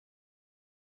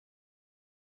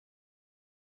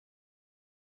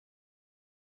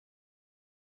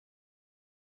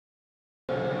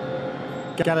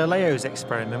Galileo's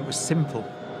experiment was simple.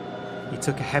 He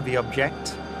took a heavy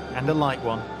object and a light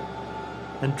one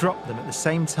and dropped them at the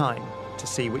same time to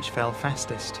see which fell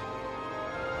fastest.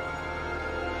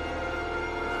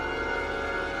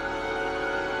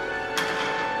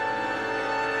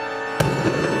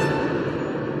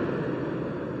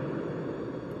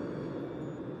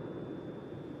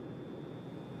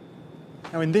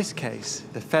 Now in this case,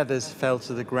 the feathers fell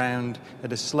to the ground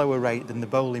at a slower rate than the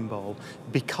bowling ball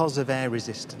because of air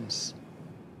resistance.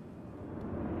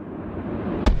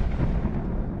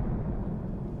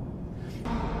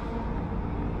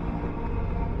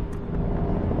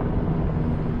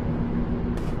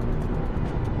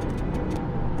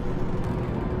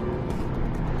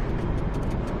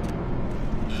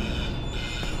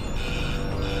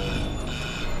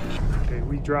 Okay,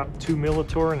 we dropped 2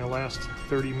 millitorr in the last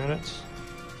 30 minutes.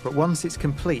 But once it's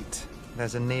complete,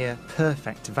 there's a near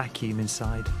perfect vacuum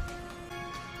inside.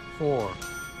 4.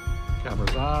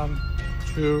 Cameras on.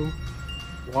 2.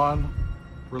 1.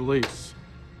 Release.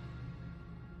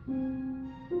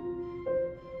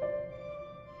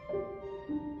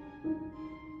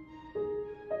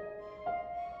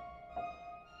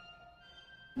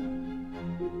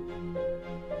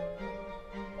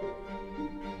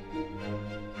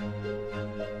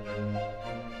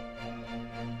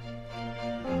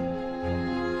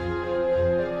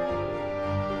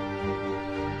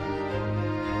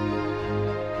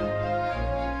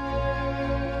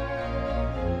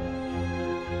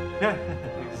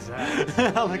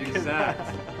 Exactly.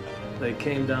 Exactly. They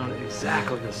came down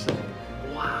exactly the same.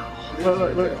 Wow.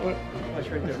 Look. Watch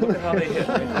right there. Look at how they hit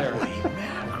right there.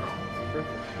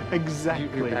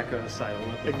 Exactly. You're back on the side.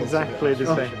 Exactly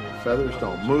the same. Feathers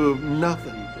don't move,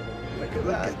 nothing. Look at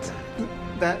that.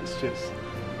 That's just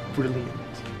brilliant.